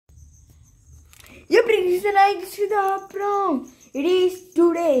is like Shrida prom. It is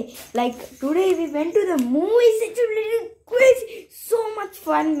today. Like today we went to the movies. It's a little crazy. So much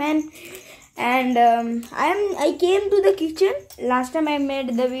fun, man. And I came to the kitchen. Last time I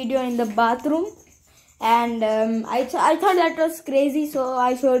made the video in the bathroom. And I thought that was crazy. So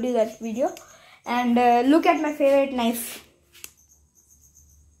I showed you that video. And look at my favorite knife.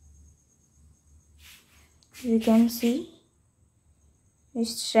 You can see.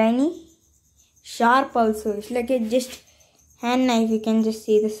 It's shiny. Sharp also. It's like a just hand knife. You can just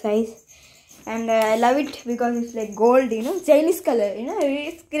see the size. And I love it because it's like gold, you know, Chinese color, you know,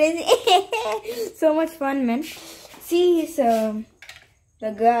 it's crazy. So much fun, man. See, it's, the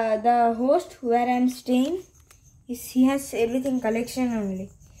host where I'm staying, he has everything collection only.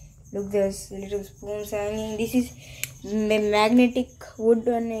 Look, there's little spoons hanging. This is magnetic wood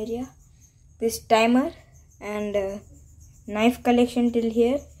one area. This timer and knife collection till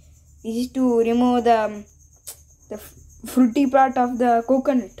here. This is to remove the fruity part of the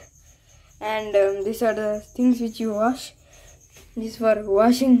coconut. And these are the things which you wash. This is for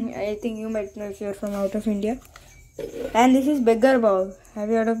washing. I think you might know if you're from out of India. And this is beggar bowl. Have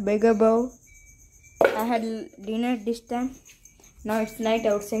you heard of beggar bowl? I had dinner this time. Now it's night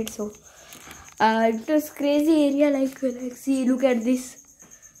outside, so it was crazy area. Like see, look at this.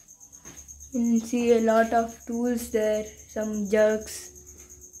 You can see a lot of tools there. Some jugs,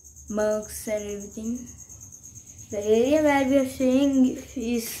 mugs, and everything. The area where we are staying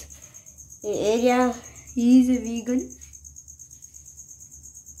is. Area, he is a vegan.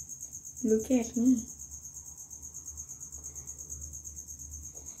 Look at me.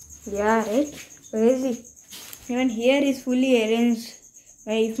 Yeah, right? Crazy. Even here is fully arranged.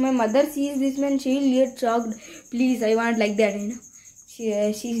 If my mother sees this, man, she will get shocked. Please, I want like that, you know.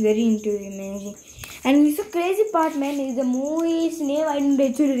 She's very into managing. And it's a crazy part, man. Is the movie's name I don't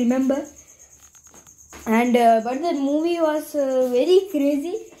actually remember. And but the movie was very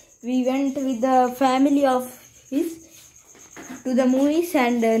crazy. We went with the family of his to the movies,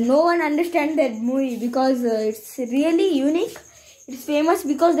 and no one understands that movie because it's really unique. It's famous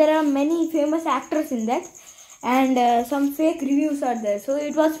because there are many famous actors in that, and some fake reviews are there. So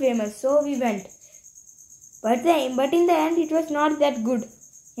it was famous. So we went, but in the end it was not that good.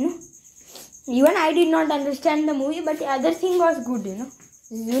 You know, even I did not understand the movie, but the other thing was good. You know,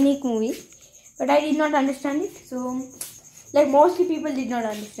 it's a unique movie, but I did not understand it. So. Like mostly people did not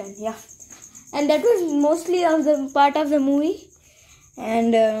understand, yeah. And that was mostly of the part of the movie.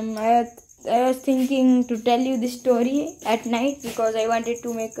 And I was thinking to tell you this story at night because I wanted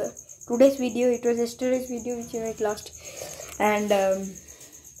to make today's video. It was yesterday's video which I made last. And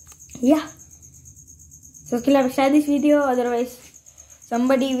yeah. So I'll share this video. Otherwise,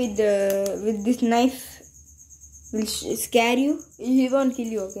 somebody with this knife will scare you. He won't kill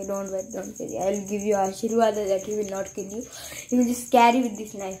you, okay? Don't worry, don't worry. I'll give you Ashirwad that he will not kill you. He will just scare you with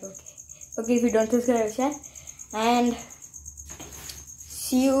this knife, okay? Okay, if you don't subscribe, share. And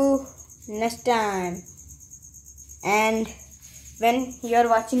see you next time. And when you are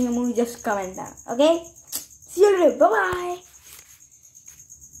watching the movie, just comment down, okay? See you later. Bye-bye.